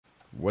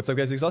What's up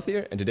guys, ZiSotto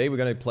here, and today we're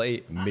gonna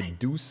play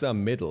Medusa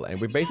Mid, and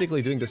we're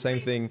basically doing the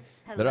same thing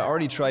that I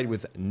already tried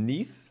with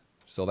Neith,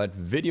 so that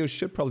video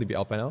should probably be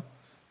out by now.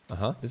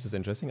 This is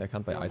interesting, I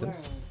can't buy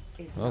items.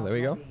 Oh, there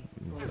we go.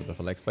 A little bit of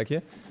a leg spike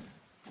here.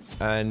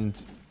 And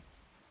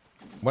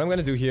what I'm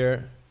gonna do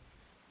here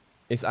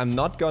is I'm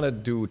not gonna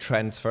do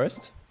trends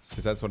first,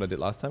 because that's what I did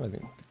last time. I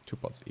think 2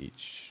 pots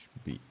each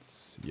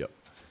beats. Yep.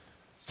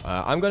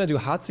 I'm gonna do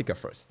Heartseeker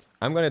first.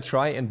 I'm gonna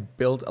try and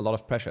build a lot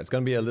of pressure. It's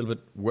gonna be a little bit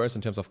worse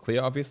in terms of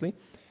clear, obviously.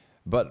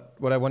 But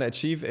what I wanna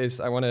achieve is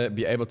I wanna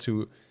be able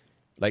to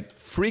like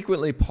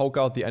frequently poke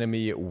out the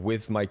enemy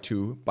with my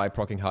 2 by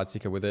proccing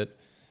Heartseeker with it.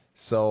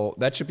 So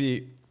that should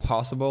be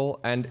possible,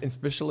 and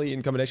especially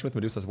in combination with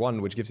Medusa's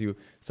 1, which gives you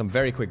some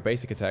very quick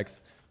basic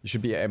attacks, you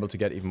should be able to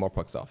get even more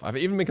procs off. I've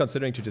even been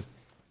considering to just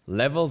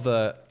level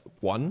the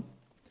 1,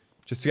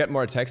 just to get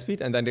more attack speed,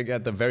 and then to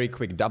get the very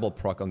quick double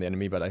proc on the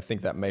enemy, but I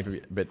think that may be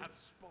a bit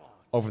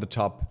over the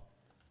top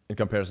in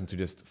comparison to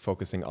just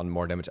focusing on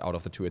more damage out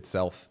of the 2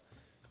 itself.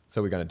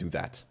 So we're gonna do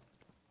that.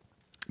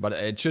 But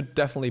it should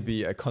definitely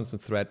be a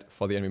constant threat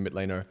for the enemy mid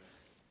laner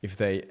if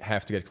they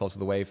have to get close to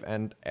the wave.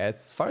 And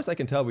as far as I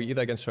can tell, we're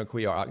either against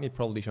Shankui or Agni,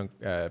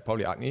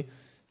 probably Agni.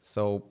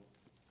 So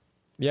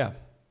yeah,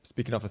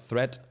 speaking of a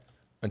threat,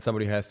 and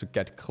somebody who has to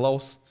get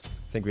close,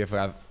 I think we have to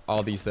have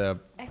all these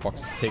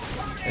boxes ticked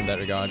in that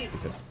regard,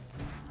 because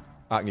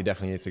Agni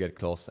definitely needs to get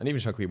close, and even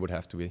Shankui would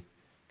have to be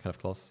kind of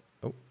close.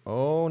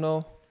 Oh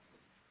no.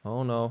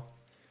 Oh no.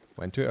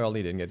 Went too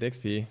early, didn't get the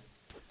XP.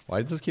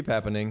 Why does this keep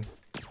happening?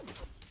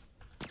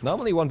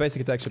 Normally 1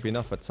 basic attack should be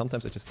enough, but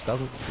sometimes it just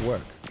doesn't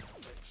work.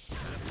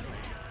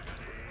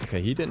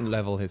 Okay, he didn't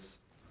level his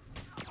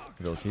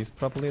abilities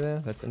properly there.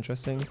 That's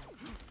interesting.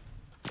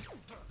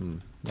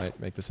 Might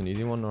make this an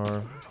easy one,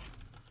 or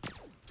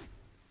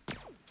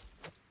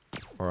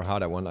a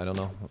harder one, I don't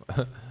know.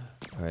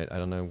 Alright, I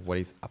don't know what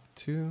he's up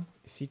to.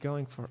 Is he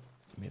going for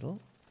middle?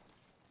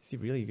 Is he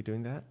really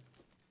doing that?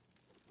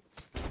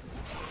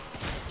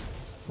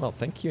 Well,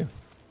 thank you.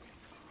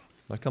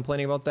 Not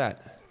complaining about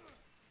that.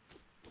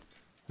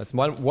 That's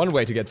one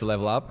way to get the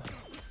level up.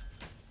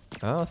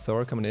 Ah,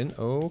 Thor coming in.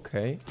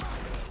 Okay.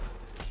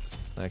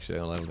 Actually,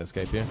 I'm gonna level the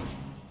escape here.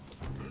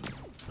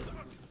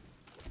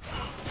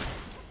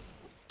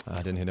 Ah,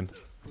 I didn't hit him.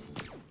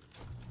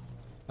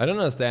 I don't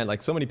understand,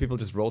 like so many people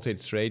just rotate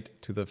straight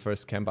to the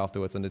first camp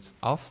afterwards, and it's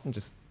often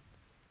just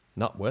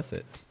not worth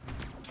it.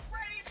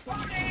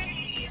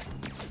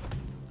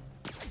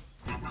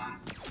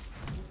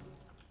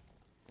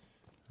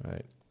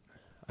 Right.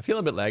 I feel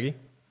a bit laggy, a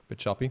bit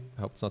choppy.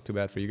 I hope it's not too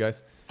bad for you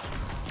guys.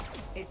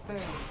 It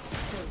burns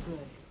so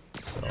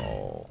good. So,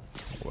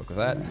 we'll work with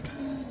that.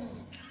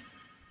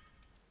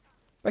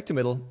 Back to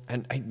middle,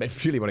 and I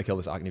really want to kill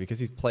this Agni because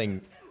he's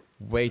playing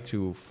way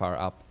too far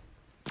up,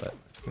 but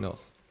who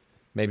knows.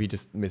 Maybe he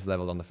just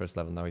misleveled on the first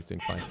level, now he's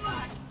doing fine.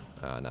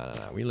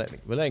 No. We're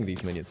letting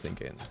these minions sink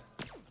in.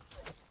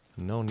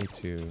 No need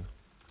to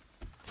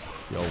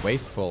be all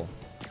wasteful.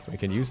 We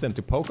can use them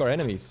to poke our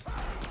enemies.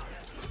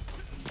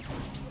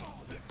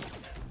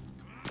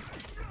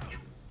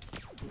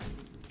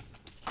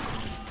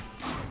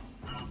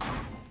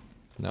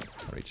 No,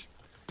 can't reach.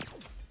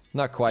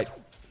 Not quite.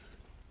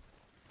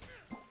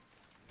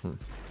 I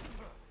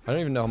don't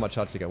even know how much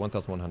Heartseeker.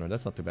 1,100.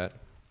 That's not too bad.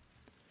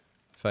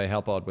 If I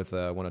help out with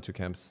 1 or 2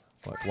 camps,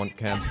 like 1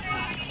 camp,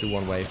 do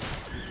 1 wave,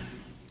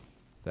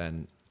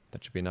 then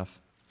that should be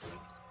enough.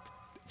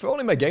 If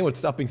only my game would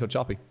stop being so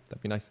choppy,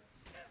 that'd be nice.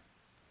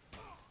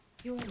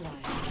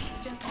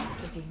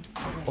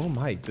 Oh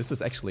my, this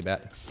is actually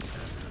bad.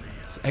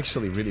 It's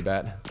actually really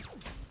bad.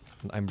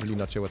 I'm really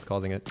not sure what's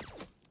causing it.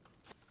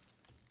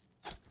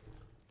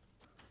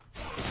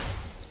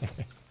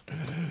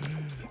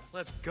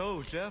 Let's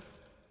go, Jeff.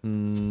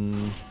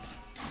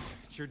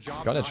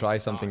 Gonna try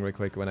something real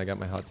quick when I got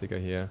my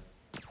Heartseeker here.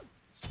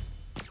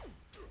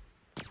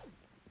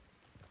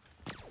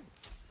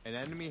 An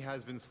enemy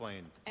has been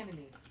slain.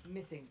 Enemy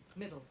missing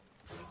middle.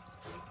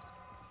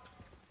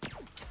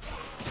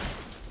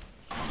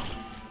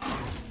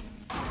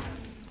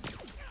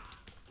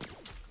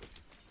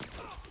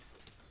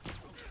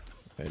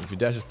 Okay, if he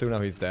dashes through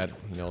now, he's dead.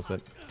 He knows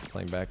it.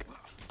 Playing back.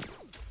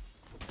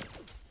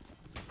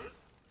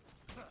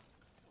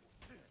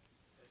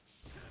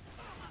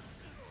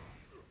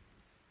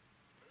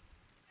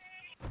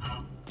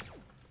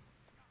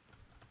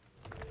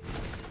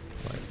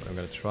 I'm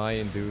gonna try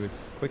and do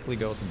is quickly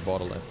go to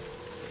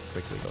borderless,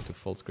 quickly go to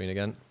full screen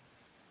again.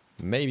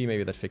 Maybe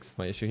that fixes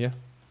my issue here.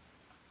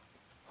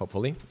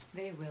 Hopefully.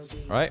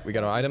 Alright, we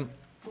got our item.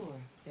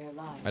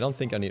 I don't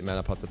think I need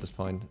mana pots at this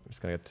point. I'm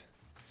just gonna get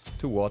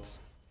 2 wards,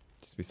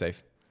 just to be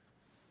safe.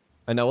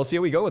 And now we'll see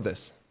how we go with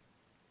this.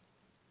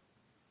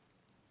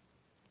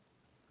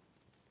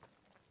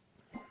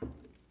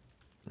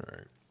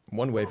 Alright,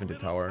 1 wave into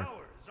tower.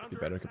 Could be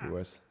better, could be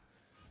worse.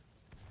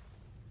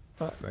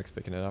 Ah, Max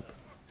picking it up.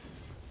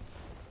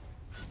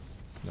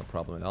 No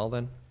problem at all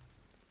then.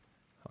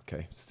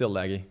 Okay, still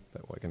laggy,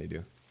 but what can you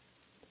do?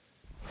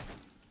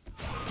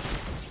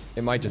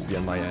 It might just be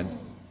on my end.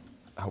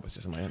 I hope it's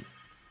just on my end.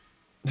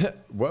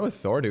 What was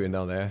Thor doing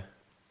down there?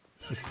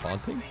 Is this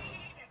taunting?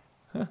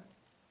 Huh?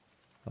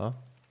 Huh?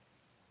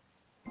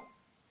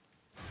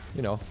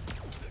 You know.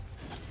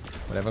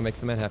 Whatever makes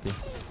the man happy.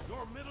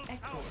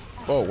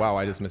 Oh wow,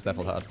 I just missed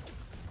leveled hard.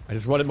 I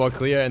just wanted more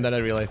clear and then I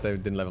realized I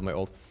didn't level my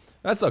ult.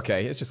 That's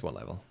okay, it's just one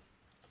level.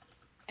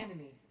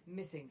 Enemy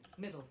missing.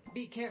 Middle.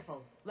 Be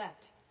careful.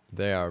 Left.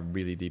 They are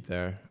really deep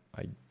there.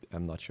 I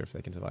am not sure if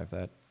they can survive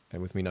that.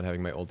 And with me not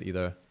having my ult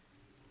either,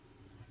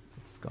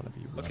 it's gonna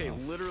be rough. Okay,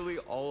 literally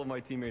all of my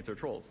teammates are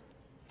trolls.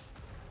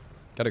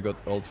 Got a good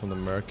ult from the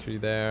Mercury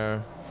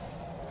there.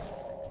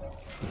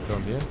 Let's go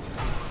here.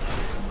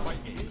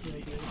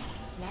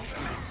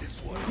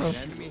 An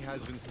enemy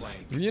has been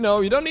slain. You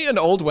know, you don't need an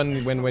ult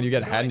when you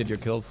get handed your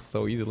kills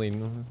so easily. You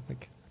know?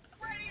 Like,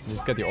 you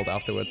just get the ult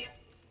afterwards.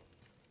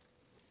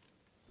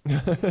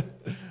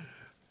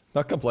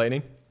 Not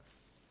complaining.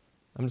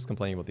 I'm just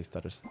complaining about these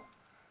stutters.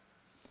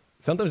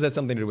 Sometimes that's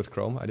something to do with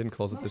Chrome. I didn't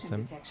close it this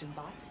time.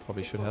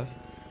 Probably should have.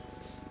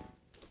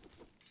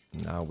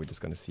 Now we're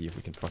just gonna see if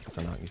we can proc this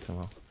on Agni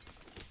somehow.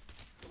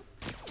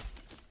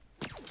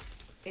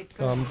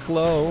 Come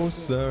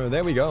closer.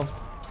 There we go.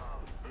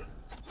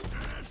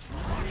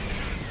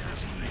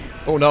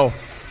 Oh no.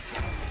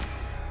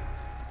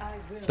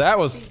 That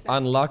was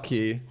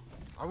unlucky.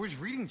 I was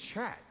reading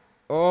chat.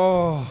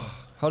 Oh,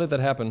 how did that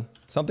happen?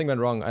 Something went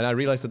wrong, and I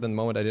realized it in the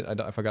moment.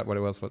 I forgot what it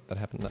was. What that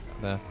happened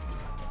there.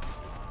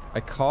 I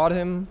caught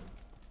him.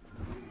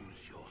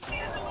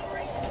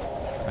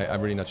 I'm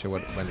really not sure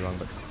what went wrong,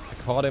 but I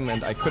caught him,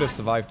 and I could have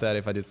survived that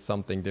if I did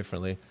something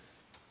differently.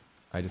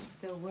 I just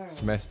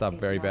messed up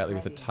very badly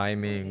with the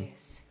timing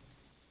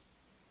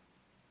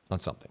on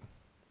something.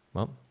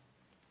 Well,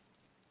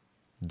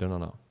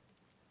 don't know.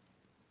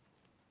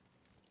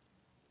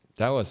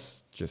 That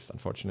was just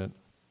unfortunate.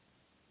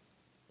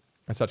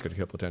 That's such good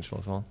kill potential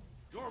as well.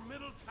 Your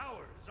middle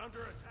tower is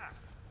under attack.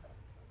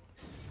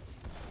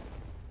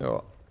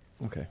 Oh,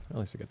 okay. At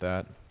least we get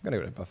that. I'm gonna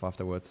get a buff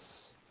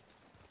afterwards.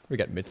 We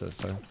get mid this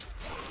time.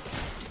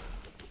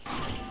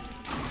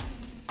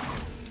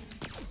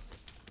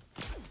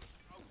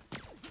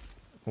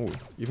 Oh,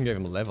 even gave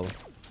him a level.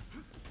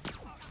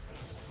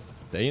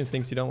 Dayan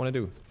thinks you don't want to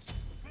do.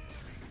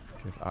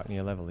 Give Agni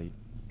a level lead.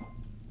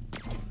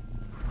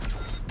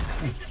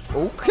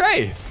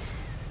 Okay!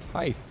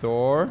 Hi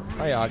Thor.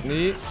 Hi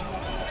Agni.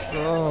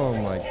 Oh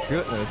my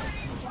goodness.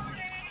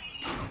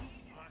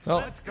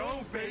 Well,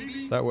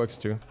 that works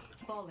too.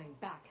 Falling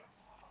back.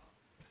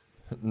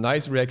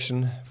 Nice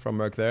reaction from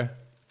Merc there.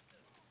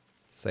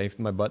 Saved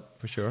my butt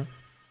for sure.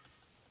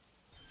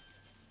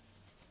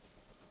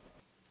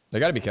 I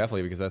gotta be careful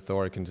here because that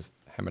Thor can just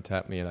hammer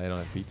tap me and I don't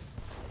have beats.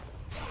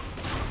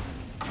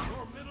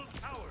 Your middle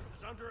tower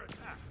is under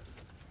attack.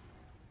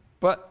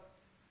 But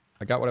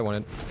I got what I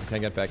wanted. I can't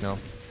get back now.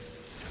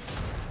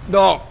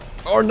 No!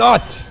 Or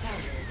not!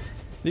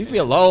 Leave me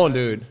alone,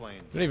 dude. I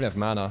don't even have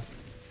mana.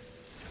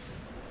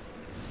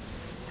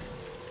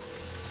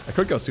 I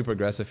could go super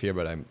aggressive here,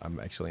 but I'm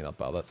actually not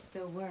bothered.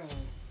 The world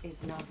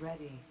is not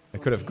ready. I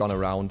could have gone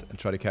around and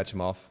tried to catch him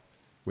off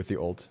with the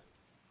ult.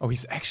 Oh,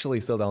 he's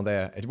actually still down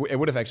there. It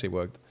would have actually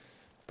worked.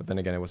 But then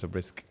again, it was a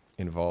risk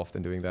involved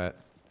in doing that.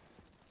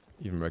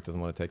 Even Merc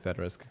doesn't want to take that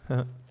risk.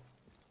 Your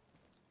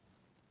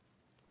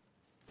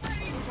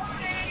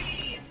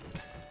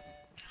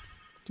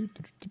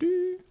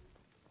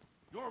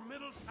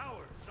middle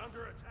tower is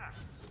under attack.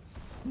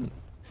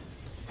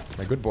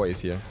 My good boy is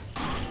here.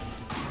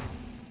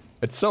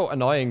 It's so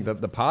annoying,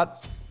 the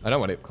part... I don't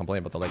want to complain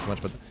about the lag too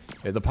much, but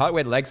the part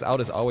where it lags out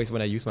is always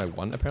when I use my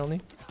 1, apparently.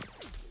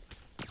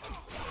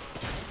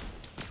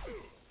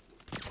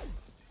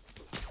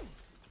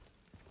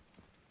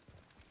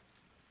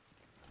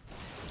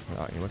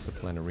 Alright, what's the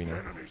plan arena?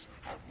 Enemies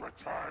have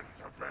returned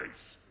to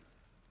base.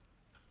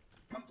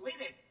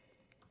 Completed.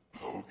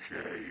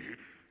 Okay.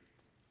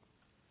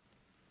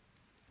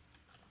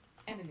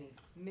 Enemy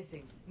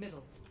missing.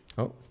 Middle.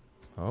 Oh.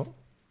 Oh.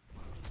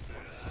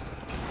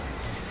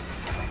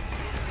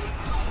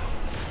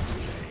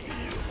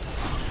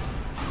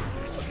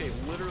 Okay,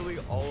 literally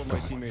all of my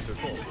teammates are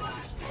trolls.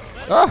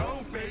 Ah!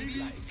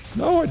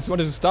 No, I just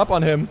wanted to stop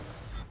on him.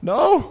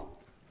 No!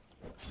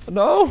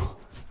 No!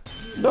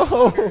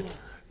 No!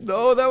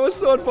 No, that was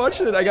so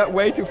unfortunate. I got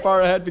way too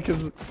far ahead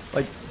because,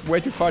 like, way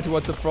too far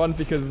towards the front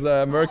because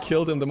Merc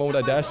killed him the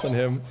moment I dashed on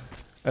him.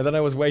 And then I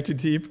was way too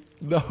deep.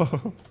 No.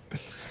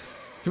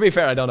 To be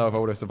fair, I don't know if I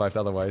would have survived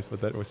otherwise, but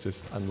that was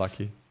just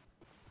unlucky.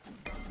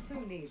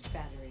 Who needs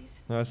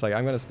batteries? I was like,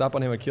 I'm gonna stop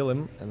on him and kill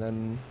him, and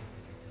then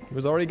he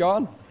was already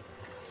gone.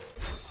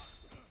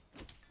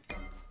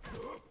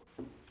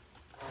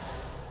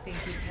 Think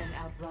you can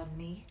outrun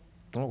me?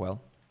 Oh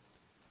well.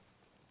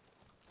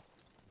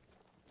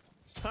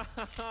 Yeah!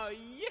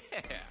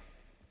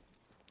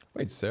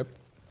 Wait, Serp?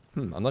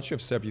 I'm not sure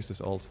if Serp used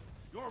his ult.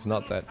 If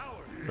not, that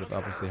would have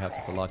obviously helped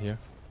us a lot here.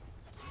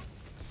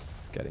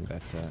 Just getting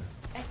that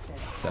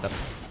setup.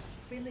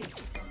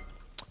 Release.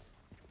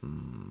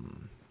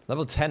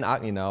 Level 10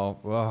 Agni now.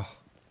 Whoa.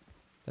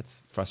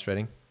 That's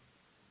frustrating.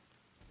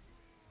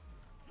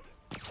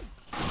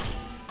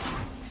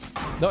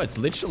 No, it's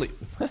literally...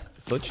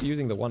 It's literally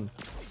using the one.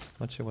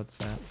 Not sure what's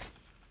that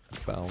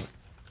about.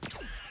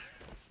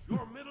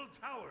 Your middle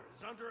tower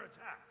is under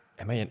attack.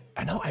 Am I in?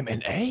 No, I'm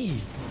in A.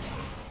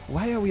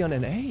 Why are we on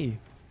an A?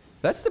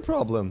 That's the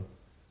problem.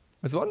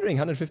 I was wondering,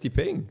 150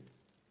 ping.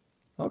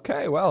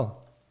 Okay,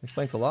 well,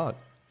 explains a lot.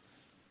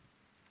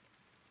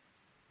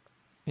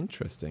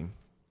 Interesting.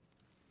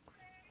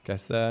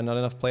 Guess not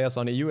enough players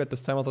on EU at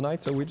this time of the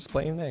night, so we're just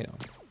playing A now.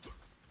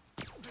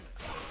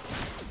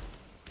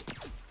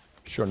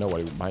 Sure,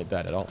 nobody would mind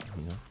that at all,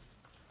 you know.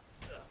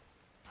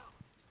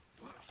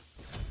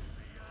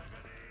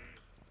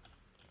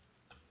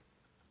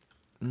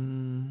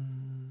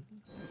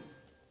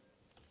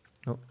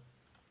 Oh.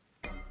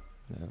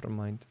 Never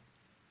mind.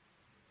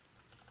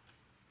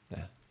 Yeah.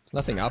 There's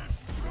nothing up.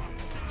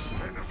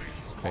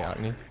 Okay,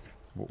 Agni.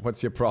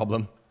 What's your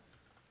problem?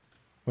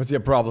 What's your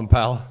problem,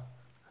 pal?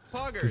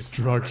 Poggers.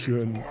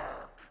 Destruction.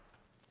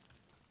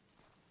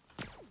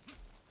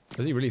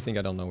 Does he really think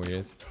I don't know where he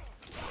is?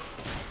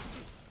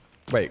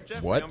 Wait,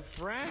 Jeffrey, what? I'm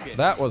fragging.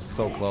 That was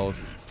so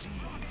close.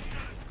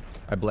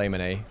 I blame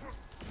an A.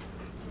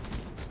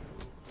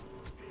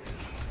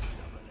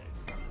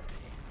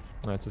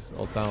 Oh, it's just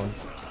all down.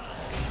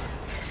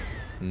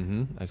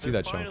 I see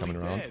that show coming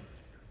around. Dead.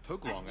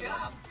 Took long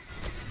enough.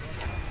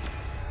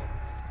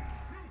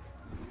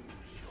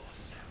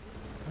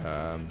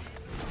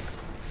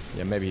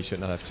 Yeah, maybe he should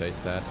not have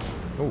chased that.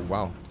 Oh,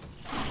 wow.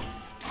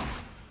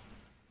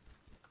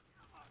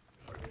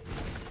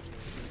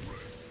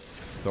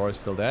 Thor is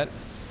still dead.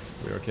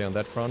 We're okay on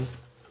that front.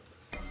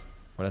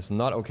 What is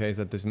not okay is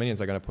that these minions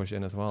are gonna push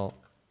in as well.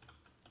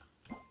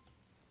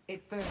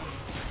 It burns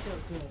so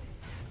good.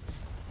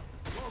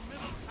 Your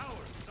middle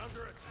tower is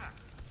under attack.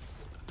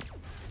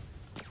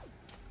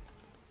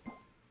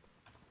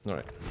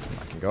 Alright,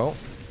 I can go.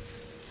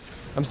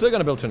 I'm still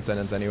gonna build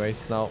Transcendence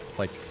anyways now,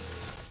 like,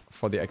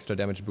 for the extra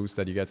damage boost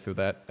that you get through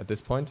that at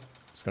this point.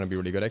 It's gonna be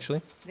really good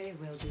actually. They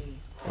will be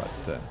But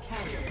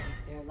carried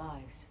their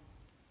lives.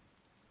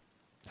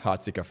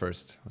 Heartseeker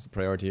first was a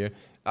priority here.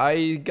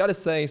 I gotta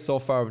say, so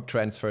far,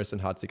 Trance first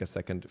and Heartseeker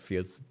second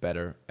feels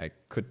better. I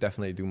could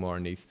definitely do more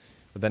Neith.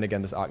 But then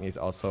again, this Agni is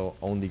also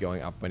only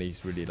going up when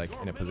he's really like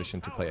in a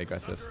position to play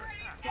aggressive.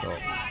 So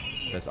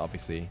that's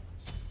obviously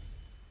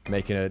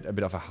making it a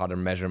bit of a harder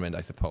measurement,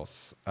 I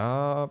suppose.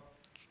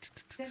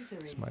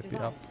 Sensory This might be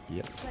up. device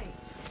Yep.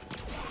 placed.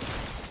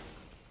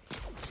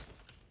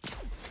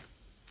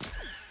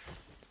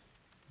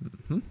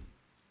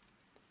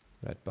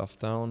 Red buff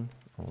down.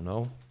 Oh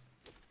no.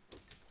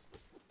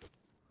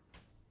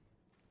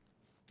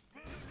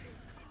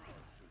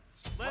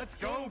 Let's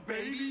go,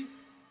 baby.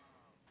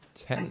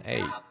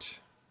 10-8.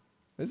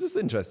 This is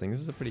interesting. This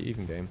is a pretty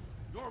even game.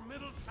 Your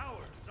middle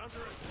tower is under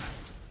attack.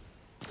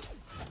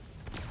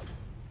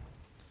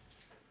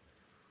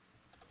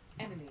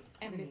 Enemy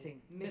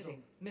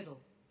missing middle.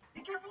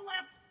 Be careful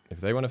left. If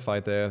they want to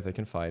fight there, they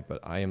can fight, but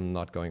I am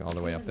not going all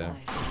the way up there.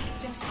 Lives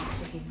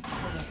just ticking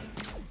away.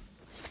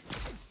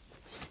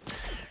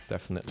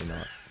 Definitely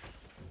not.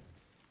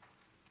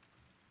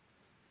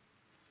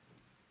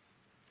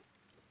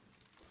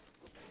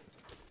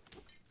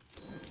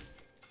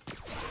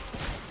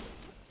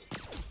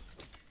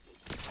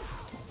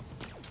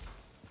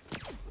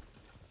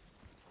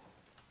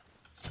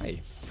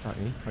 Hey,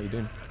 Agni, how you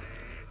doing?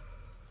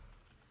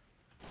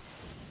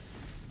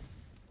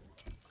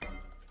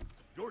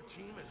 Your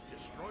team has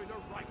destroyed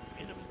a right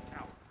enemy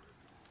tower.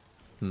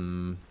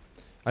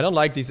 I don't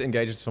like these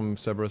engages from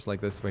Cerberus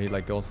like this, where he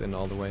like goes in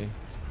all the way.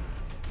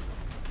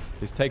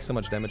 These take so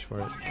much damage for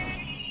it.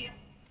 It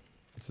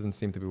doesn't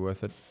seem to be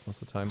worth it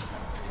most of the time.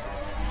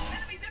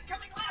 Enemies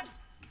incoming left.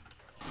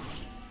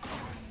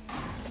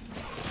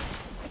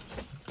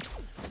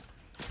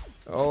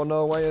 Oh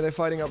no, why are they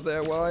fighting up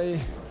there? Why?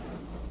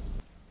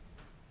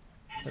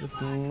 That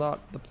is not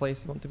the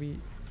place you want to be.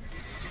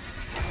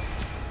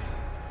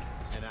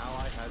 An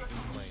ally has been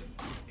slain.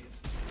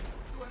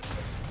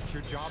 It's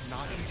your job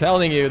not to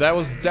Telling you, that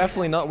was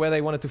definitely not where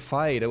they wanted to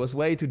fight. It was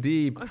way too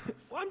deep.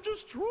 I'm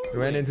just trolling.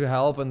 Ran into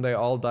help and they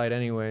all died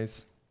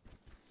anyways.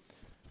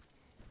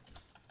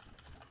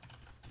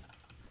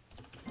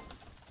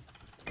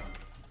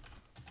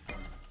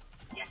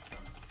 Yes.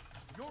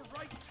 Your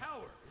right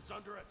tower is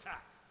under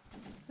attack.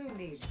 Who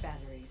needs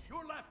batteries?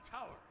 Your left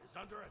tower is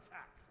under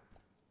attack.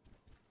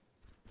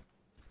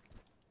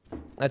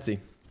 Let's see.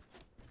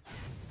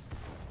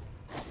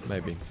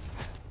 Maybe.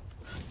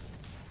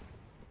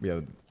 Yeah,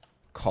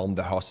 calm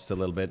the horses a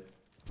little bit.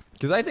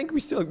 Because I think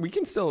we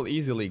can still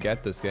easily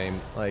get this game.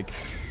 Like,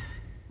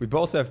 we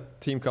both have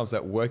team comps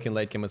that work in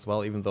late game as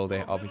well, even though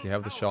they obviously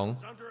have the Shong.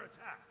 Is under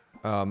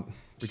attack.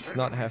 We just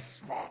not have,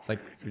 like,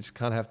 we just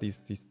can't have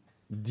these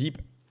deep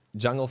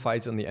jungle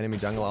fights on the enemy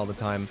jungle all the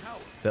time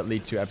that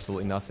lead to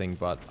absolutely nothing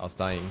but us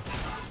dying.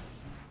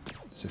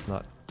 It's just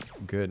not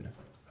good.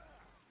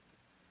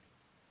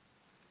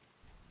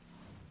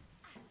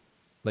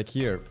 Like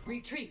here,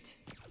 Retreat.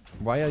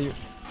 why are you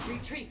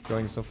Retreat.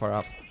 going so far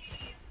up?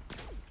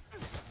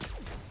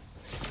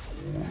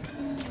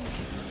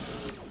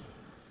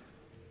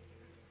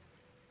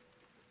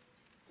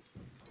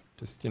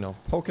 Just, you know,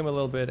 poke him a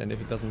little bit, and if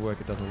it doesn't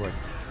work, it doesn't work.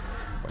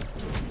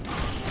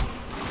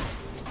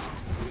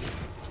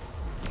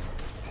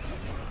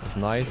 It's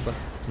nice, but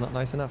not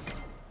nice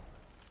enough.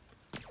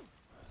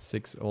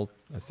 6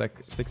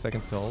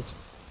 seconds to ult.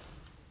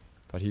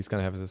 But he's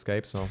gonna have his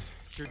escape, so...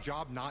 It's your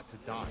job not to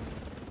die.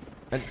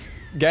 And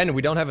again,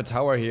 we don't have a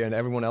tower here, and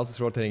everyone else is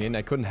rotating in.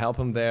 I couldn't help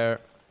him there.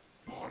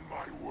 On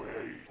my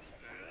way.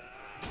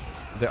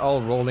 They're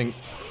all rolling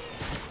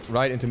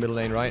right into middle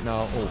lane right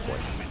now. Oh boy.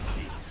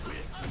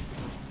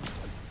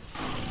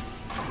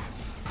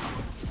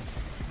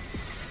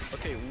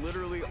 Okay,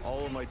 literally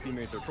all of my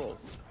teammates are trolls.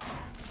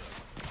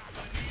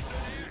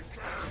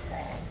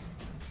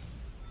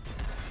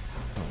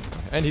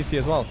 And he's here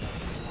as well.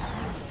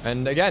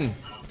 And again,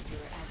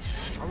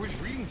 I was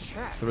reading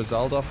chat. the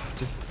result of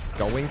just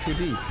going too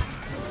deep.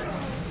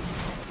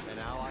 An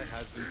ally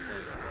has been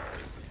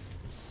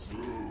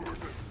slain.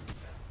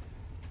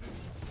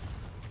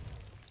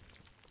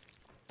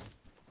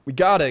 We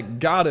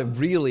gotta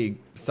really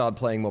start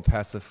playing more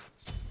passive.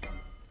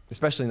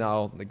 Especially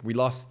now, like we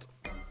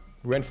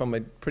went from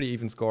a pretty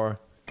even score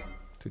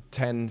to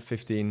 10,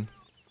 15.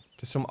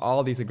 Just from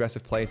all these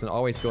aggressive plays and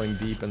always going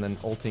deep and then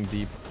ulting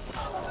deep.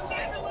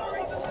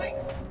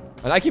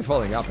 And I keep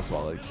following up as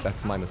well, like,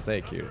 that's my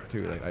mistake here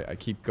too. Like, I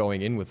keep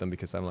going in with them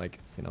because I'm like,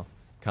 you know,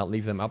 can't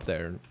leave them up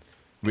there.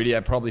 Really,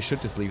 I probably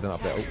should just leave them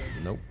up there. Oh,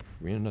 nope,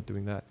 we're not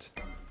doing that.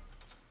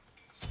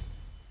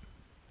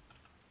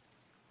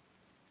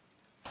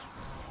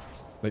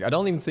 Like, I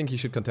don't even think he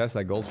should contest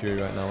that Gold Fury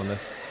right now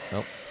unless...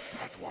 Nope.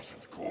 That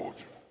wasn't good.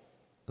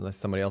 Unless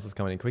somebody else is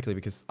coming in quickly,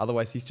 because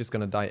otherwise he's just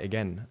gonna die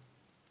again.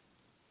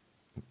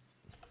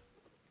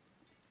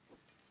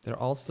 They're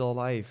all still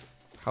alive.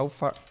 How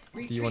far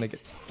do you want to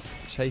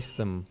chase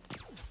them?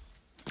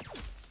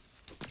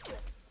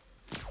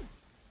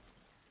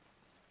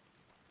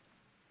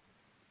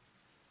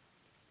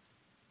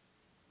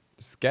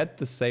 Just get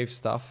the safe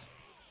stuff.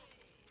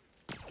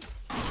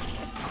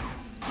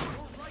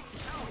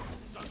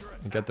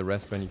 And get the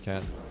rest when you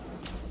can.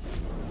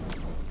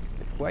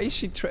 Why is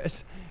she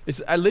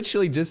I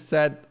literally just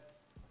said,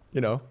 you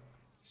know,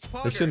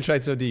 they shouldn't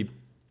trade so deep.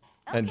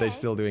 And they're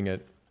still doing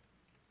it.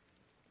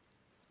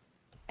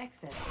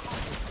 Exit.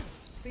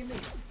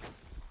 Released.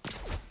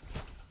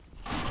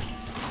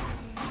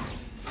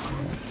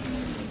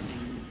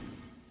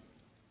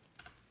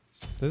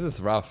 This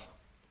is rough.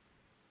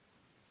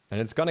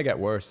 And it's gonna get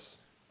worse.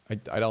 I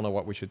don't know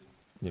what we should,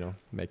 you know,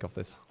 make of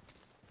this.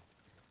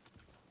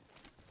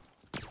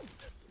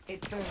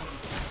 It burns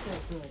so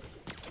good.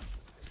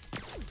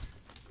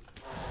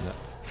 No,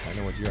 I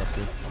know what you're up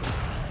to.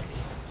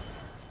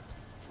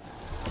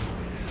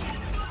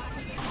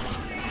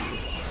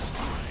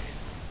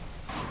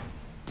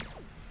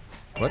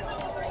 What?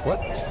 What?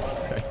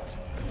 Okay.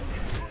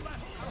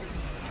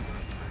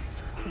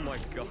 Oh my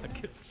god,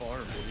 get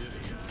farmed, idiot.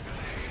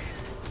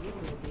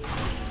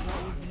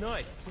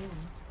 Nuts.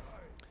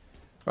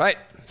 Right.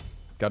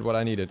 Got what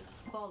I needed.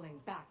 Falling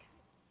back.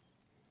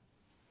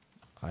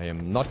 I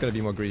am not gonna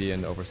be more greedy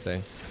and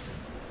overstay.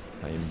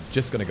 I am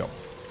just gonna go.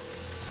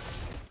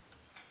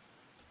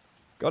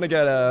 Gonna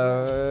get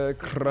a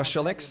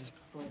Crusher next.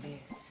 For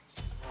this.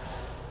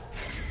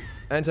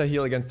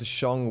 Anti-heal against the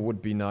Shong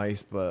would be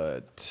nice,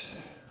 but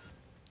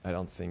I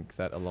don't think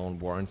that alone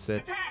warrants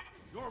it.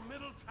 Your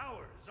middle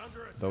tower is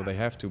under attack. Though they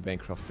have 2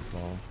 Bankrafts as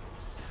well.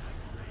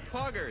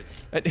 Poggers.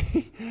 And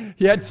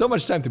he had so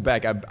much time to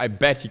back. I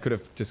bet he could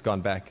have just gone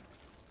back.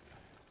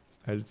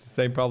 And it's the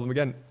same problem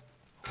again.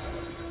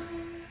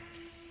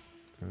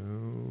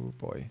 Oh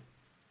boy.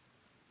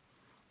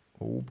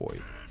 Oh boy.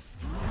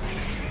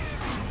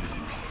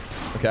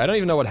 Okay, I don't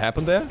even know what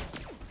happened there.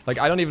 Like,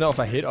 I don't even know if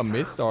I hit or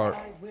missed or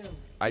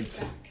I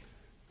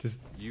just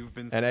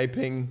NA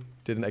ping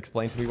didn't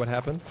explain to me what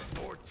happened.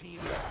 Your team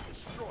has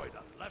destroyed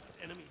a left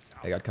enemy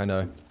tower. I got kind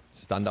of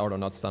stunned out or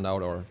not stunned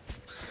out or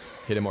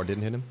hit him or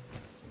didn't hit him.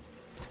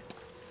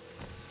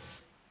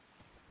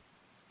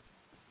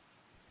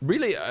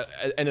 Really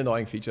an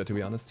annoying feature, to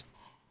be honest.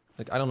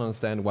 Like, I don't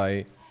understand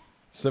why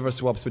server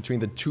swaps between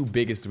the 2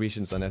 biggest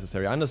regions are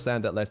necessary. I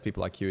understand that less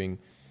people are queuing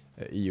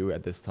EU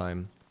at this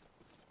time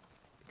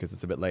because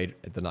it's a bit late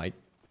at the night.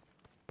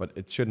 But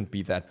it shouldn't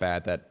be that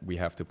bad that we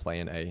have to play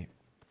an A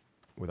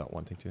without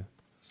wanting to.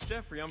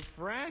 Jeffrey, I'm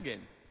fragging.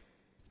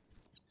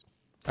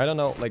 I don't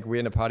know, like, we're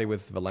in a party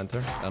with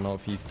Valenter. I don't know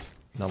if he's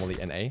normally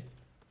an A.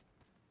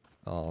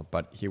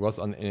 But he was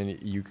in an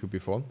EU queue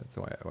before. That's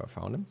why I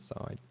found him. So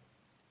I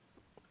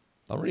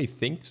don't really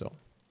think so.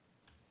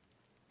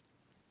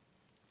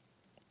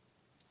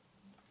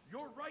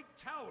 Your right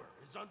tower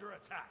is under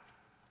attack.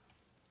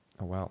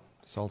 Oh wow,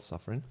 Saul's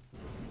suffering.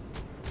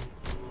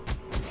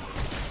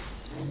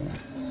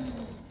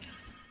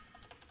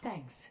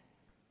 Thanks.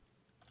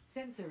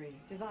 Sensory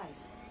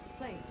device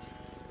placed.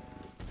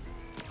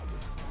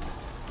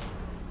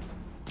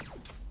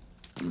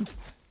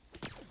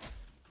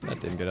 That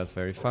didn't get us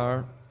very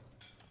far.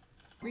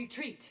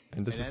 Retreat.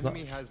 And this An is not...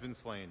 enemy has been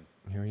slain.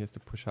 Here he has to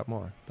push up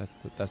more. That's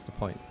the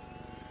point.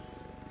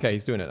 Okay,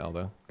 he's doing it now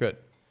though. Good.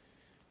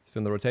 He's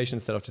doing the rotation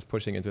instead of just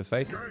pushing into his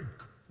face.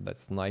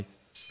 That's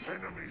nice.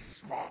 Enemy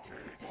spotted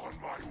on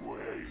my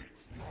way.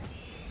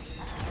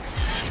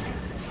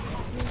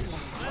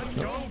 Let's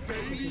go,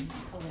 baby.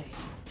 Away.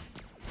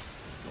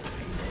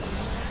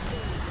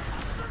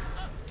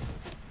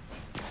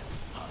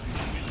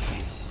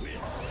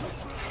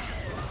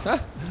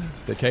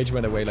 The cage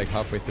went away like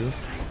halfway through.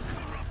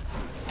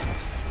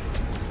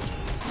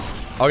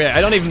 Okay,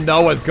 I don't even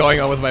know what's going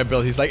on with my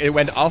build. He's like, it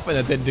went off and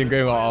it didn't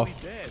go off.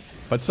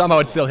 But somehow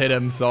it still hit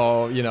him,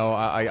 so, you know,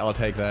 I'll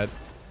take that.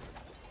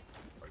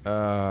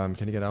 Can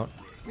you get out?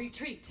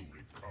 Retreat.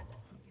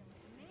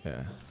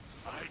 Yeah.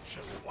 I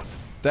just want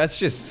That's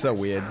just so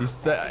weird.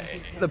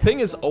 The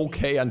ping is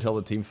okay until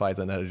the team fights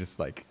and then it just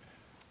like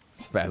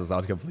spazzes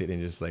out completely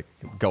and just like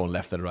going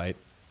left and right.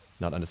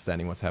 Not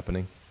understanding what's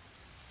happening.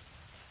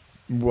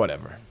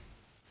 Whatever.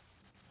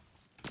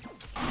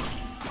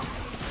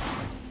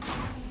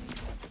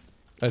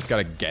 I just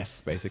gotta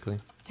guess, basically.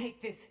 Take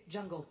this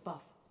jungle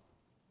buff.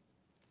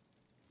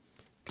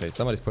 Okay,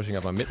 somebody's pushing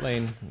up my mid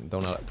lane.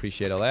 Don't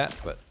appreciate all that,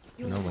 but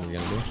you know what are you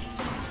gonna do?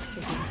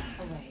 Taken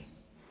away.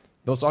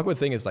 The most awkward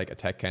thing is like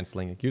attack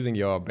canceling, like using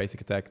your basic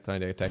attack,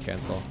 trying to attack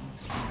cancel,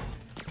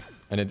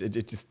 and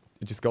it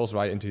just goes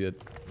right into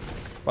it.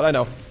 But I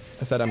know.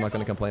 I said I'm not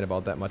gonna complain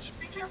about that much.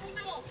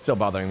 It's still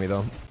bothering me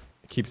though.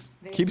 It keeps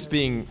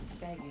being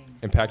Begging.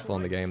 impactful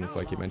in the game. That's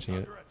why I keep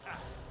mentioning it.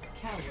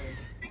 Coward.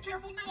 Be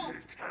careful, middle.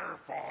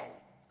 careful.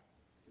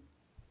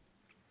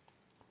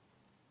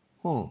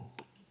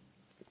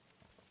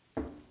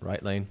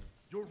 Right lane.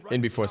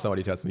 In before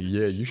somebody tells me,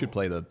 yeah, you should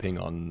play the ping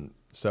on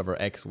server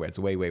X where it's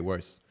way, way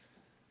worse.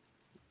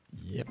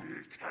 Yep. Be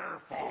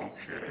careful,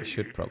 kid. I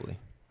should probably.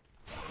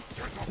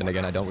 Then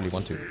again, I don't really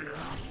want to.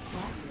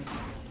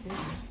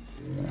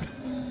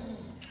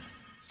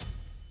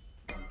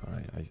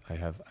 Alright, I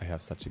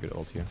have such a good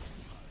ult here.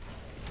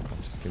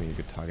 Just give me a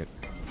good target.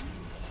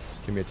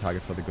 Give me a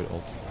target for the good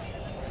ult.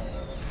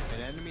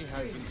 An enemy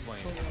has been slain.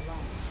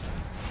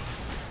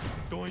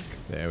 Doink.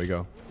 There we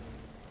go.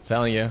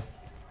 Telling you.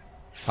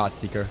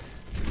 Heartseeker.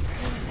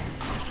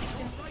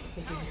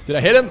 Did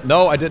I hit him?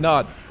 No, I did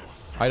not.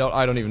 I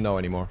don't even know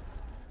anymore.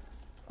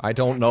 I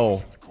don't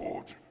know.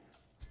 Good.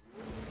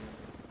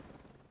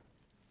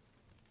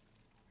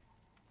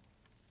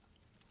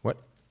 What?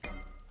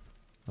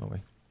 Oh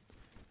wait.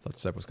 Thought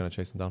Seb was gonna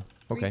chase him down.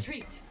 Okay.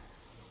 Retreat.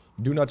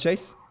 Do not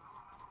chase.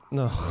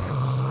 No.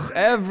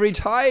 Every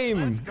time.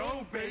 Let's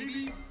go,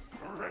 baby.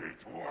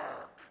 Great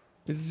work.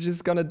 It's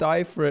just gonna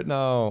die for it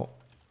now.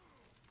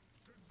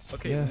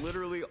 Okay, Yeah.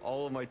 literally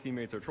all of my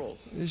teammates are trolls.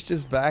 It's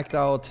just backed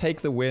out.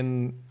 Take the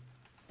win.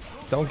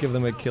 Don't give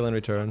them a kill in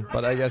return.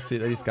 But I guess he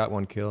at least got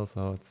one kill,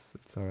 so it's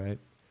alright.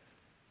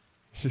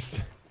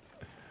 Just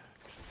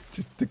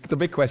the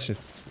big question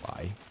is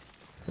why.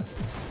 Your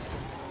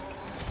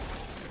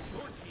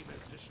team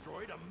has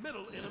destroyed a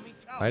middle enemy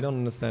tower. I don't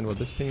understand what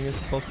this ping is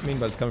supposed to mean,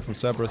 but it's coming from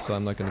Cerberus, so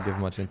I'm not gonna give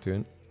much into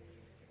it.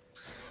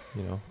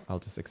 You know, I'll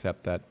just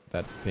accept that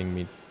that ping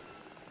means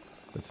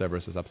that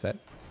Cerberus is upset.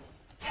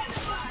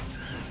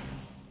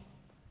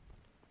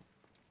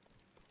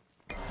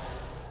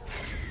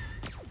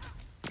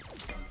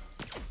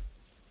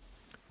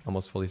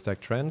 Almost fully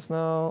stacked trends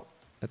now.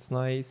 That's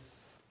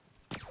nice.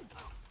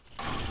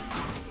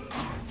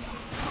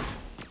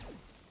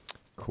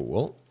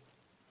 Cool.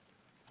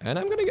 And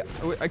I'm gonna get...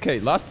 Okay,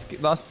 last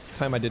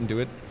time I didn't do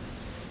it.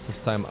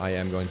 This time I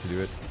am going to do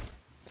it.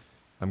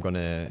 I'm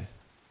gonna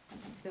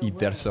eat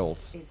their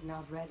souls. Is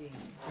not ready.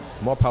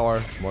 More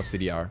power, more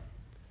CDR,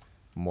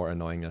 more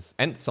annoyingness,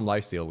 and some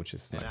lifesteal, which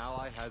is An nice.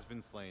 ally has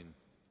been slain.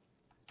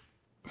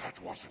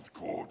 That wasn't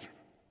good.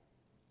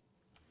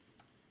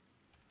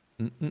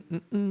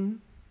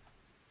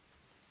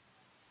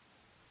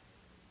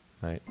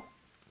 Alright.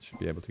 Should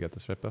be able to get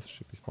this red buff.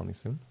 Should be spawning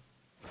soon.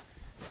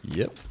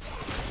 Yep.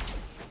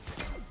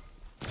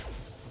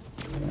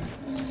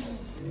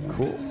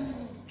 Cool.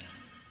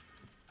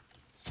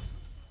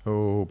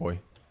 Oh boy.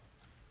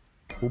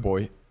 Oh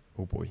boy.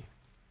 Oh boy.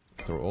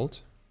 Throw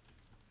ult.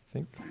 I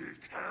think. Be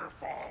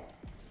careful.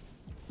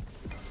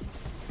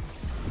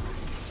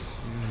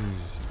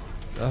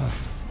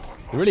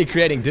 They're really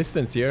creating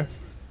distance here.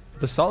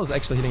 The Sol is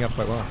actually hitting up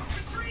quite well.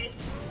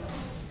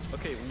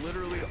 Okay,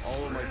 literally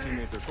all of my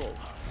teammates are trolls.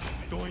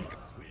 Doink.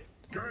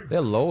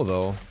 They're low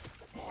though.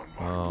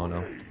 Oh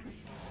no.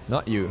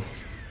 Not you.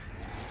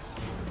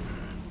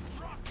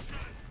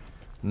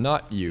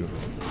 Not you.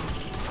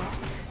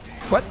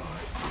 What?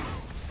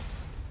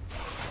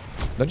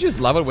 Don't you just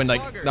love it when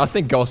like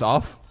nothing goes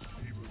off?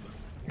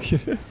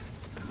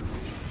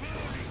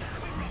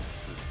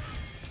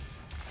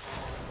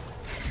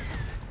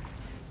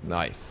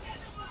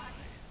 Nice.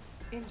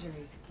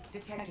 Injuries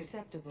detected.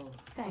 Acceptable.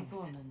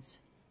 Performance.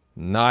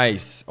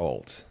 Nice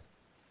ult.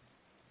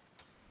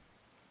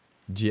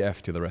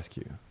 GF to the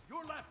rescue.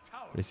 Your left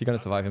tower But is he gonna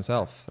survive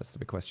himself? That's the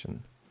big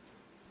question.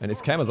 And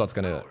is Camelot's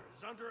gonna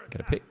is under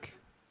get a attack. pick?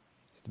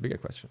 It's the bigger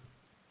question.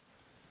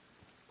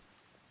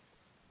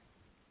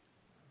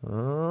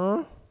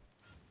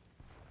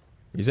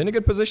 He's in a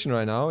good position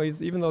right now.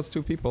 He's even though it's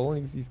two people,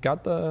 he's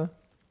got the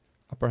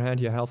upper hand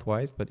here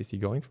health-wise, but is he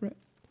going for it?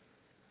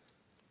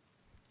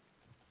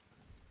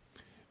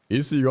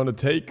 Is he gonna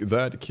take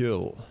that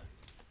kill?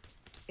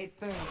 It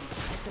burns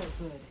so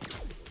good.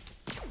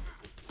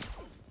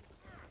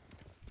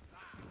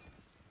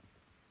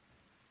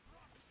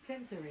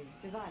 Sensory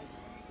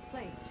device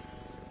placed.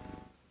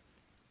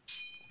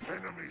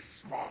 Enemy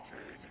spotted.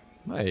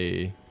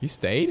 Hey, he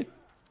stayed?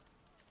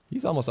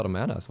 He's almost out of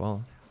mana as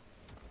well.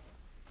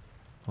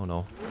 Oh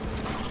no.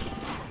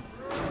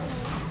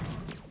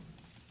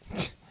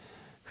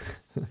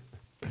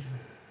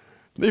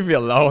 Leave me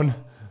alone.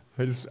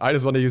 I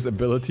just want to use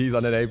abilities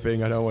on an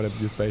aping. I don't want to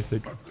use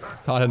basics.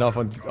 It's hard enough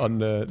on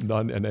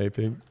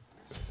non-aping.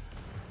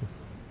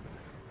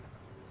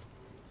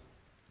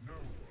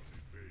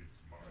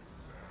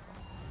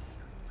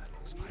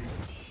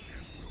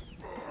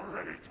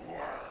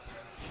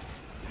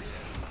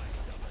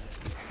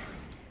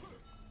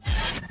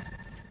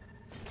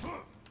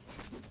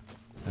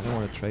 I don't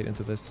want to trade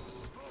into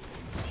this.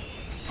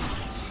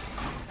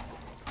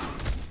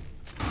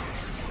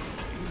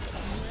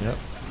 Yep.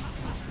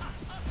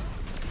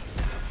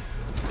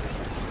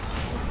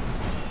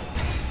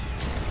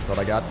 That's what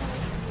I got.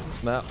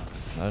 No,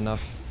 not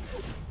enough.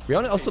 We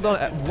also don't.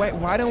 Wait,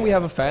 why don't we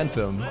have a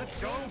phantom? Let's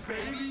go,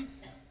 baby.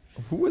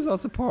 Who is our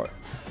support?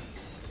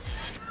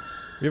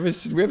 We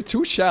have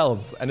 2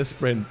 shells and a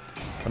sprint.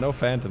 But no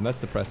phantom.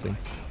 That's depressing.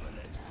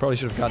 Probably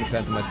should have gotten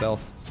phantom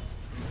myself.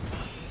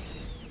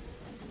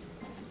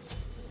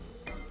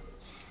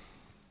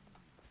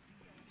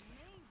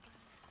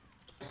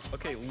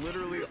 Okay,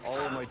 literally all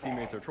of my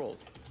teammates are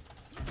trolls.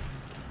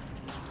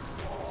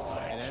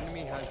 An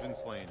enemy has been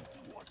slain.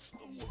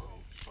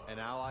 An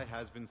ally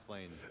has been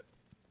slain.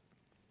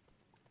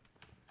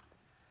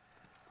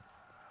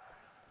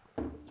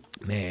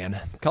 Man,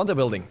 counter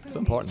building, so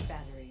important.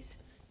 Batteries.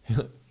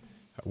 I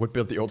would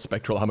build the old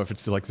spectral armor if it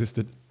still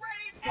existed.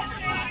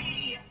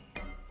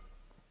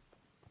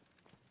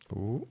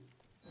 Ooh.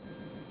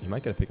 You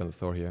might get a pick on the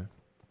Thor here.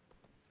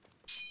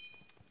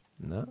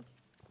 No?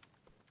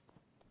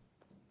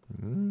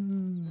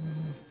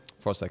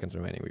 4 seconds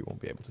remaining, we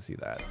won't be able to see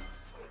that.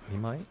 He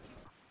might.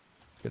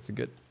 Gets a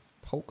good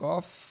poke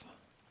off.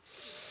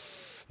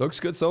 Looks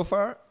good so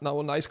far. Now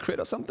a nice crit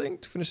or something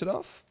to finish it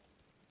off.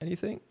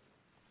 Anything?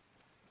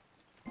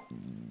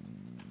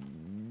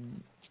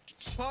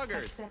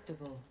 Poggers!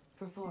 Acceptable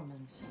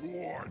performance.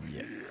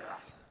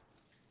 Yes.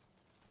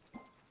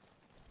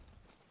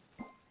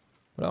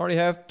 But I already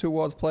have 2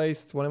 wards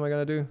placed. What am I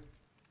gonna do?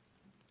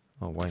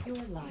 Oh, wait. Your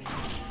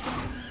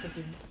life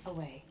ticking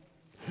away.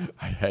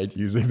 I hate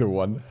using the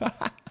one.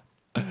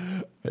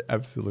 I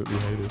absolutely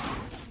hate it.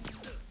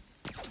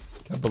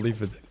 Can't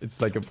believe it.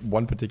 It's like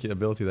one particular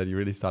ability that you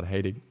really start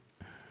hating.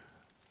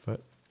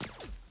 But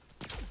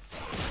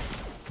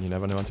you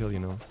never know until you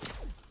know.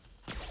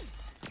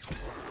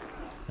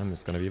 I'm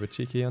just gonna be a bit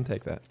cheeky and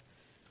take that.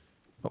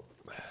 Oh,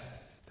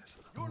 there's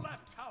Your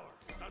left tower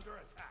is under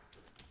attack.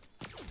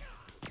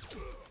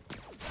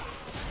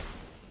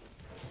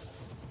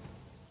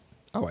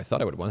 Oh, I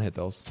thought I would one-hit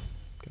those.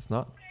 Guess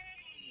not.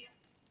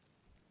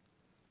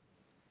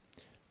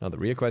 Now the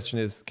real question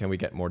is, can we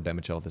get more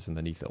damage out of this in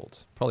the Neith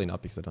ult? Probably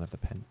not, because I don't have the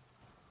pen.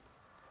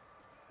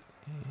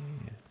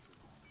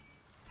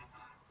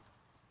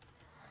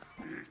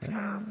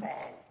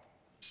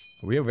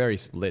 We are very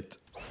split.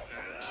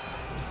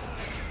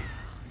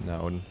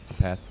 No,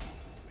 pass.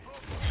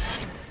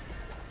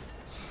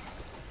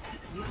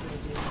 You will do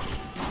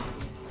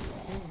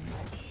this soon.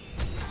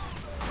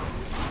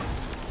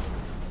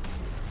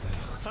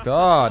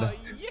 God,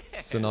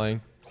 it's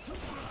annoying.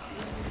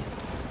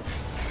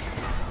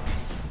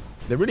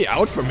 They're really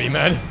out for me,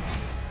 man.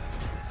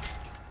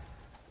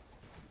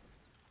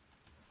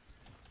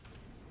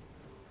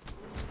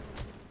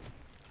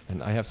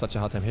 And I have such a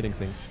hard time hitting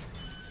things.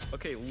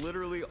 Okay,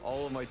 literally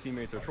all of my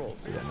teammates are trolls.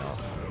 Yeah, no,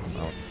 I'm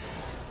out.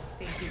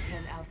 Think you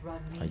can outrun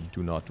I me?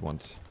 do not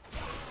want.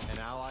 An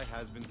ally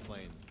has been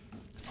slain.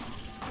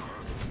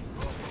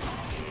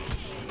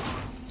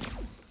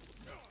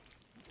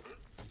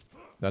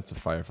 That's a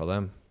fire for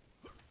them.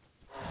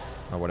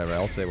 Or whatever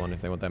else they want. If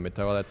they want that mid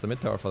tower, that's a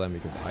mid tower for them,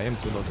 because I am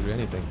too low to do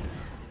anything.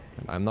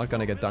 And I'm not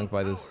gonna get dunked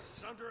by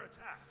this Under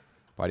attack.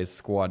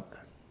 squad.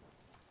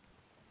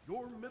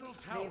 Your middle They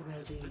tower will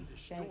has be been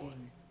destroyed.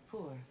 begging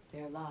for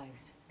their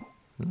lives.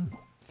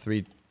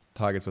 3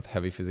 targets with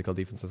heavy physical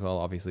defense as well,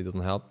 obviously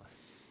doesn't help.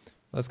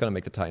 That's gonna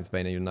make the Titan's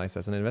Bane even nicer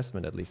as an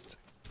investment at least.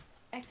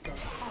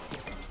 Excess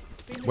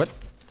passive. What?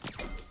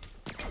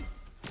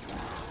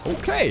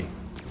 Okay.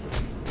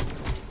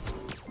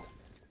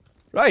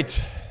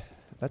 Right.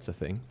 That's a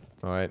thing.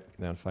 Alright,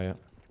 they're on fire.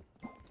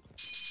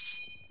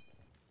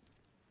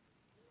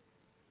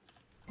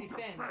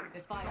 Defend the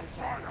fire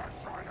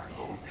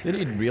giant. Did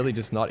he really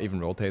just not even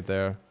rotate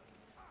there?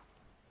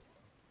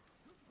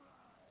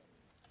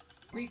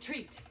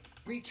 Retreat.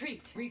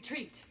 Retreat.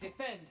 Retreat.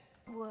 Defend.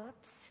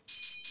 Whoops.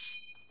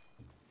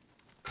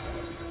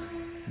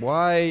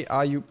 Why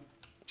are you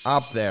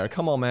up there?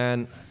 Come on,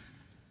 man.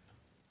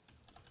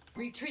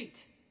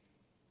 Retreat.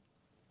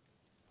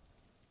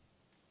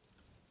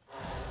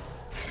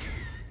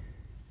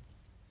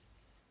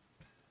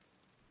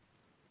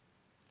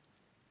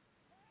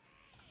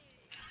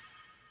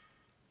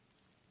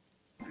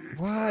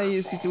 Why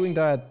is he doing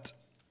that?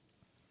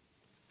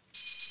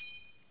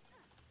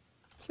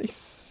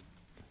 Please.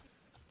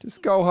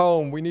 Just go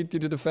home. We need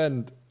you to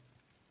defend.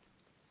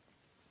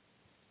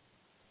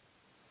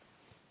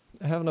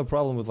 I have no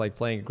problem with like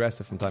playing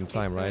aggressive from time to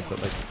time, right?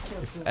 But like,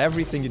 if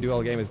everything you do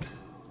all game is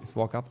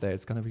walk up there,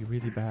 it's gonna be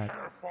really bad.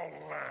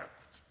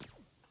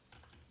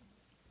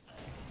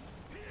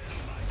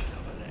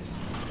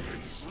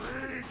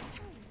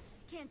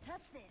 Can't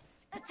touch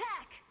this.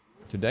 Attack!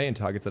 Today in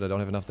targets that I don't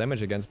have enough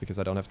damage against because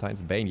I don't have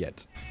Titan's Bane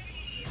yet.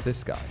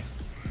 This guy.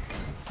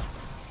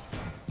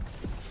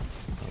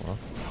 Oh well.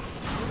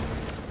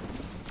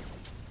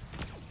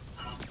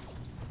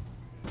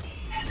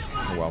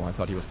 Oh wow, I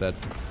thought he was dead.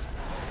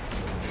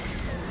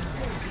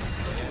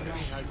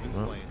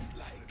 Oh.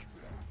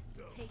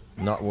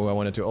 Not where I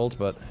wanted to ult,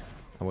 but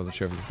I wasn't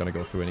sure if it's gonna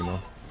go through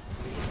anymore.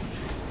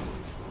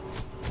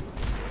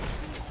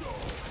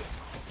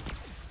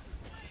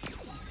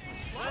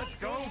 Let's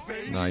go,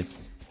 baby.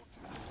 Nice.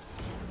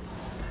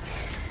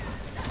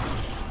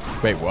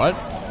 Wait, what?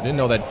 I didn't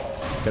know that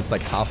gets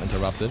like half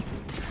interrupted.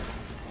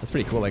 That's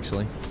pretty cool,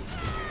 actually.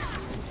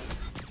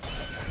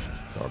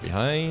 Door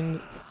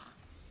behind.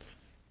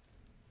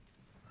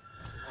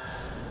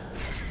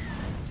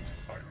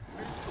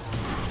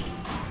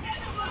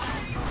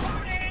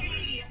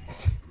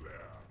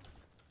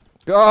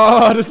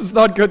 God, this is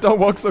not good. Don't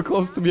walk so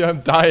close to me. I'm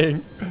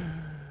dying.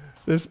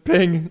 This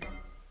ping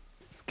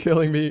is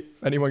killing me.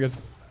 If anyone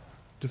gets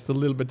just a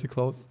little bit too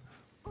close.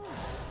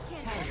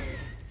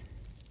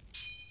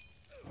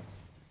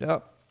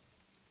 Yep.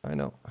 I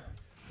know.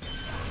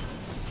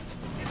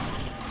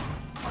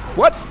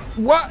 What?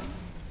 What?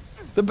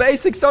 The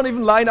basics don't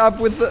even line up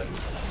with the...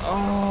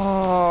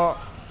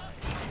 Oh.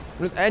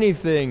 With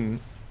anything.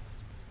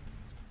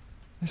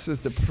 This is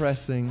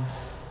depressing.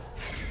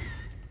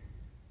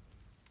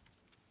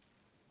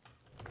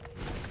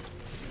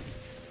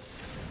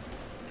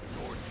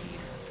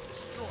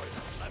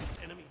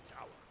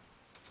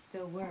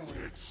 The world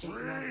is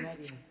not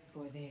ready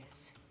for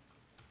this.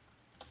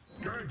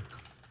 Gank.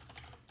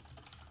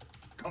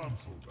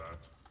 Cancel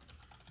that.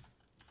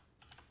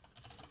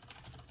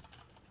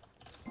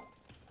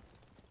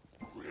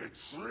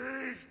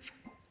 Retreat.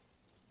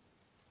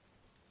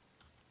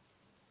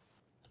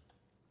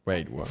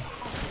 Wait, what?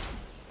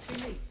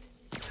 Released.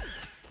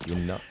 You're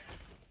not...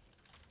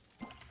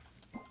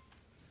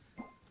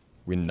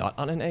 We're not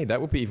on an A?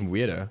 That would be even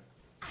weirder.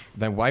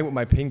 Then why would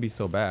my ping be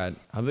so bad?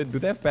 Do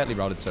they have badly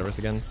routed servers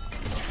again?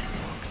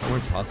 We're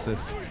past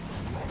this. An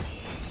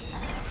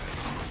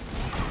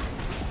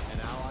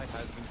ally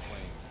has been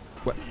slain.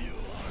 What?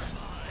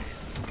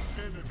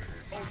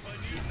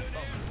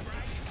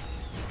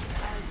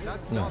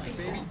 That's No. not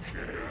baby.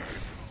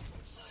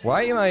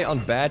 Why am I on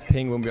bad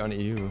ping when we're on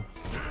EU?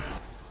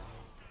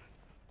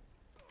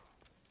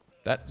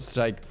 That's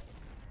like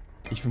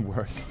even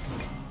worse.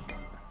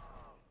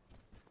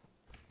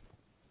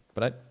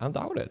 But I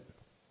doubt it.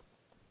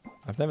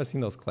 I've never seen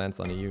those clans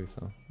on EU,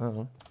 so I don't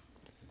know.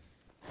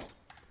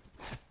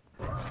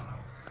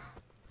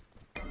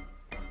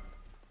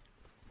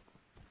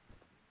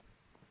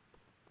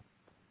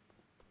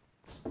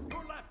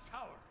 Your left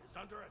tower is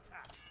under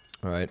attack.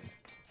 Alright,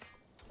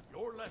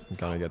 Your left I'm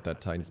gonna get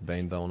that Titan's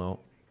Bane though now.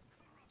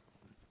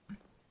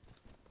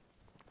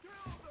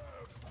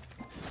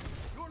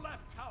 Your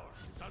left tower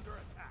is under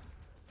attack.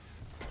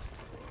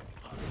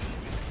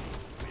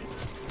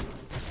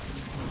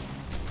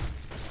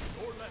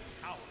 Your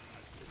left tower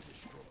has been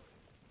destroyed.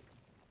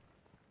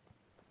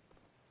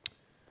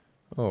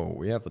 Oh,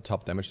 we have the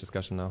top damage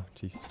discussion now.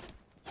 Jeez.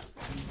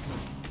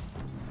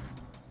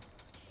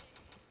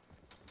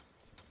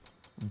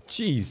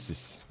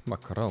 Jesus,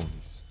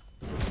 macaronis.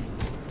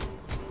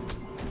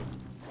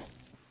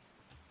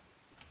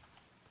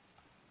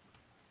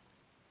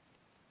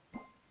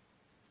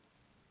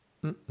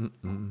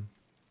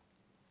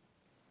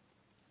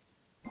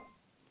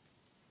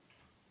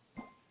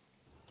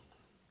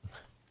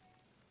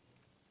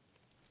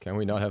 Can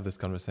we not have this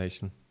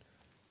conversation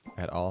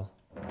at all?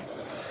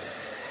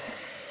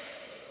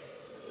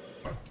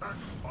 Attack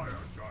fire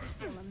giant.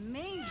 Feel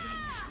amazing.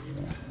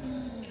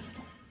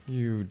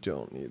 You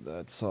don't need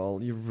that,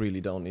 Saul. You really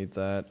don't need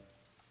that.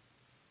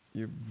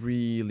 You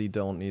really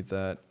don't need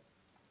that.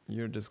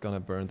 You're just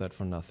gonna burn that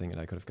for nothing, and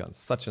I could have gotten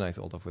such a nice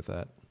ult off with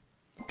that.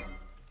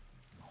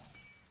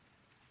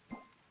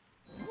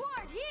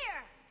 Ward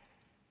here.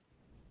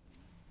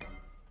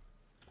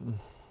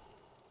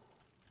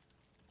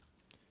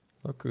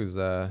 Look who's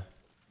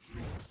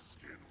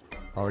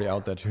already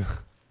out there to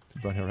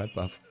burn a red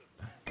buff.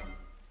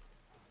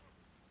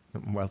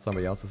 While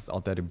somebody else is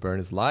out there to burn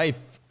his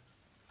life.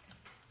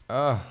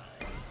 Motion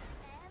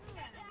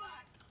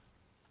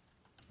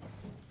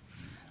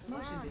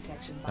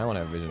detection. I want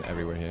to have vision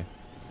everywhere here.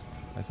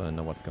 I just want to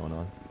know what's going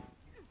on.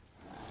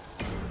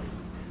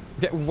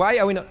 Okay, why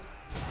are we not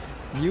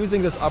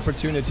using this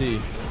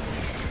opportunity?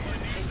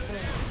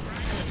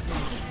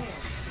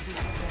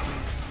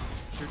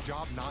 It's your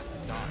job not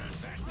to die.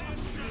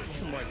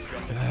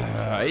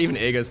 Even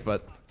Aegis,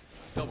 but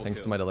Double thanks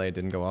kill. to my delay, it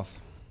didn't go off.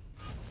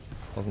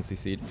 Wasn't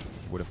CC'd.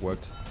 Would have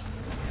worked.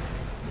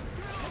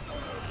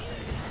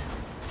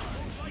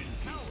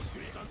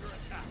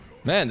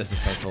 Man, this is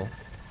painful.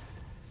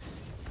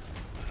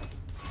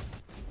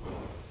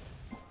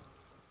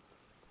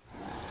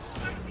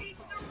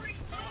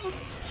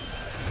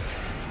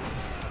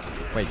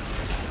 Wait.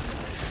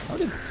 How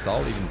did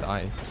Saul even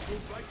die?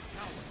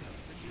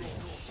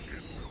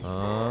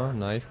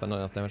 Nice, but not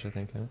enough damage, I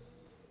think. Huh?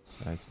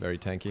 Nice, very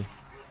tanky.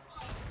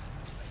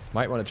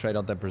 Might want to trade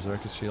out that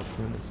Berserker's shield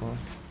soon as well.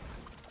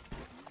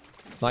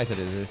 It's nice that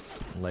it is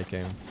in late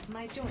game.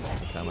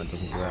 Camera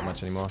doesn't do that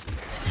much anymore.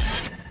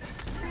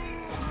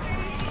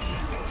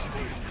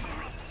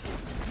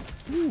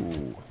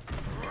 Ooh.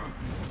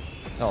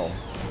 Oh.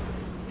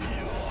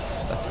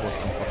 That was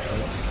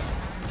unfortunate.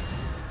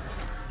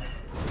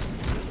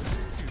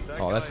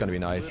 Oh, that's gonna be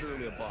nice.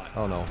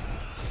 Oh no.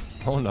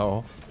 Oh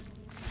no.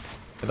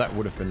 That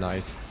would have been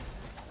nice.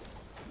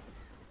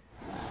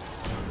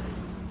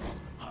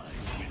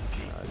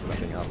 It's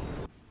nothing up.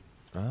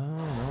 Oh,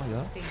 no,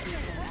 yeah.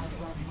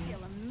 Feel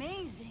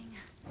amazing.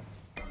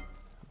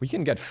 We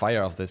can get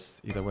fire off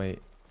this either way.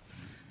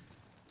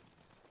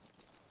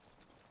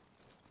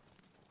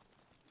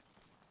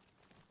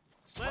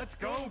 Let's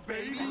go,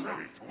 baby!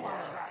 Giant.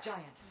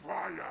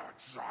 Fire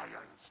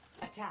giants!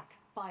 Attack.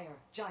 Fire.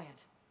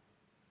 Giant.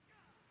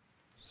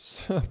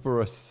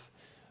 Cerberus.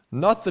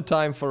 Not the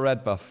time for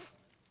red buff.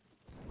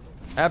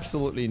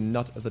 Absolutely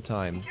not the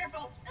time.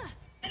 Careful!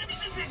 Enemy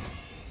missing!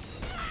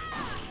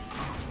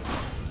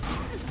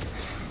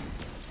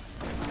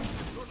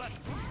 Your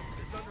left is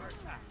under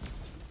attack.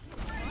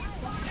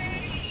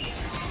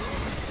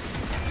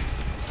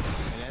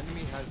 An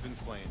enemy has been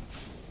slain.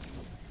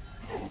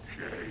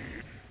 Okay.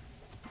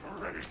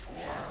 Ready for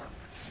work.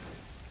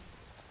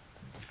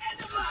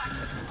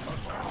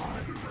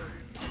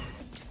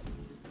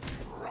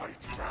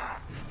 Right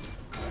back.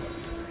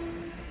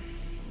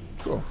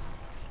 Cool.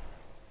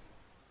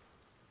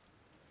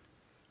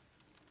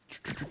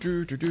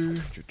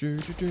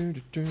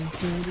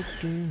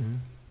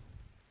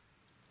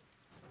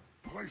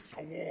 Place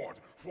a ward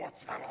for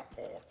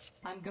teleport.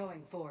 I'm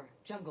going for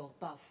jungle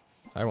buff.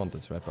 I want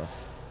this red buff.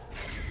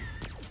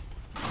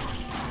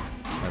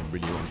 I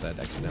really want that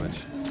extra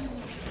damage.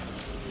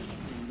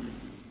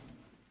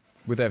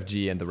 With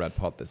FG and the red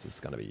pot, this is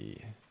gonna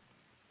be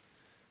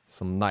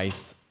some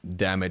nice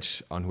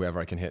damage on whoever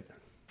I can hit.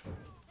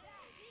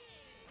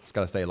 Just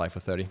gotta stay alive for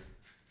 30.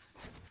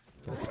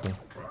 Basically.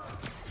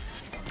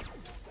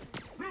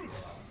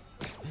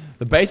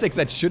 The basics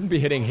that shouldn't be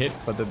hitting hit,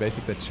 but the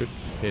basics that should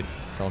hit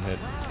don't hit.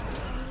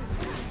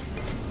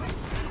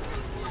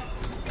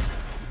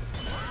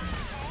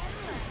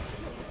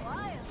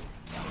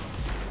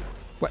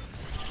 What?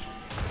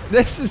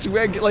 This is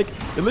where, like,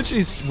 it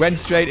literally went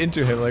straight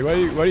into him. Like,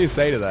 what do you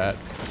say to that?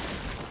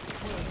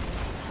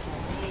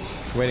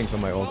 Just waiting for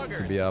my ult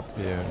to be up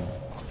here.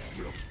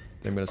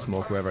 I'm gonna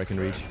smoke whoever I can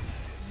reach.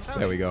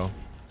 There we go.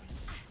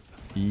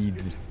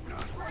 Eads.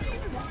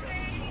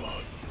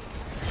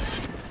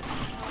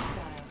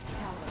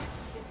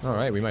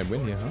 Alright, we might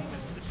win here, huh?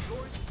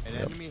 An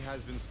enemy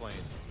has been slain.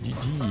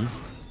 GG.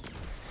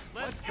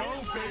 Let's go,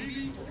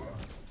 baby!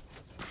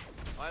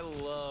 I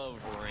love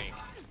ranked.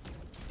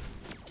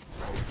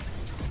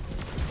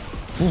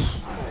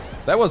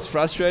 That was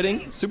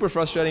frustrating. Super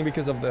frustrating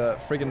because of the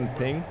friggin'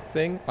 ping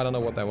thing. I don't know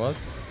what that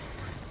was.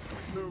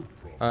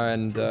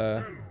 And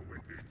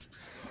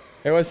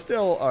it was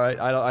still alright.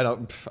 I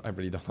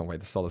really don't know why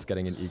the Sol is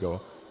getting an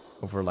ego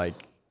over like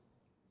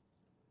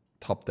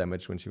top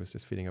damage when she was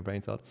just feeding her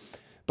brains out.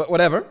 But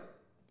whatever.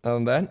 Other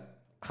than that,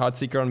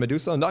 Heartseeker on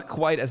Medusa, not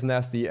quite as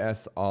nasty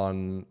as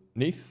on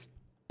Neith,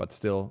 but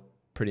still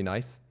pretty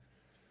nice.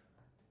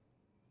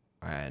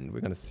 And we're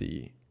gonna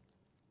see.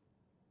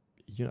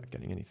 You're not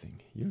getting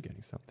anything. You're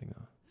getting something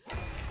though.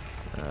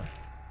 No,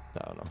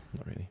 not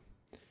really.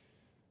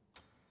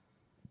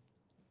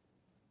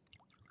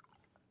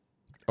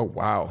 Oh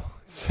wow.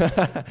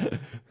 The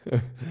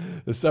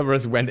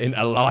Cerberus went in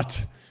a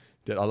lot.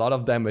 Did a lot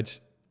of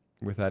damage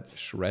with that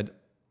shred.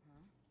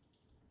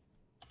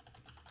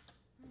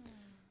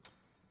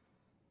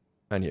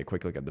 And here,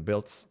 quick look at the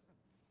builds.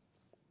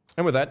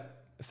 And with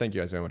that, thank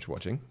you guys very much for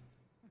watching.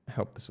 I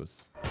hope this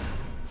was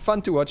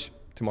fun to watch.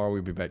 Tomorrow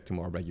we'll be back to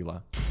more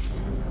regular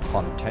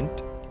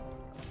content.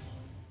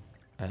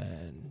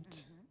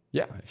 And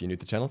yeah, if you're new to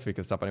the channel, feel free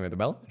to stop by with the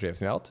bell. It helps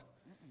me out.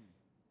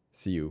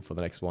 See you for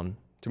the next one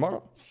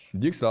tomorrow.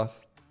 DukeSloth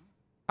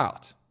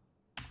out.